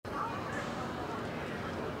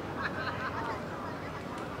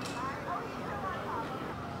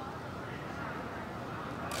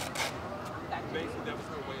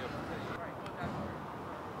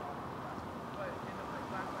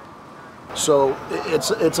So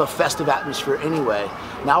it's a festive atmosphere anyway.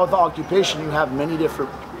 Now with the occupation, you have many different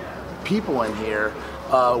people in here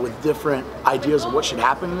with different ideas of what should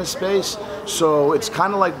happen in this space. So it's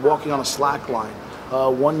kind of like walking on a slack line.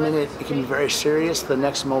 1 minute it can be very serious, the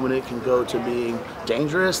next moment it can go to being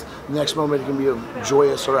dangerous, the next moment it can be a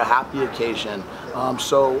joyous or a happy occasion.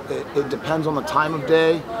 So it depends on the time of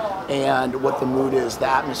day and what the mood is, the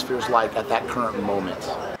atmosphere is like at that current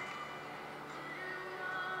moment.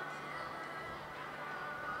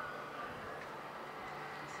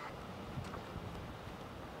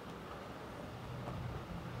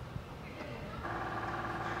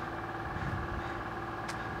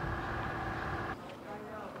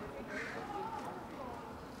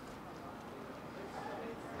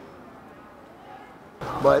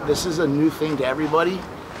 But this is a new thing to everybody,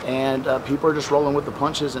 and people are just rolling with the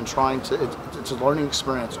punches and trying to, it's a learning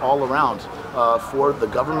experience all around for the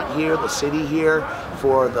government here, the city here,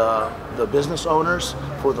 for the business owners,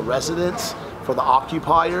 for the residents, for the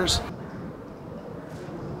occupiers.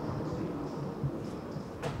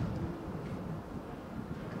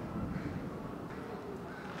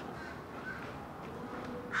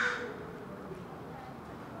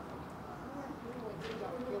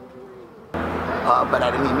 But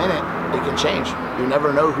at any minute, it can change. You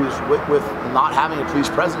never know who's with not having a police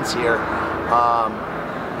presence here.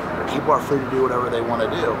 People are free to do whatever they want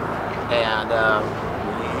to do, and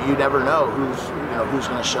you never know who's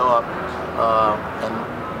going to show up.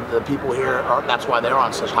 And the people here that's why they're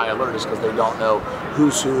on such high alert, is because they don't know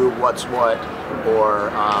who's who, what's what, or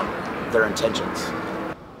their intentions.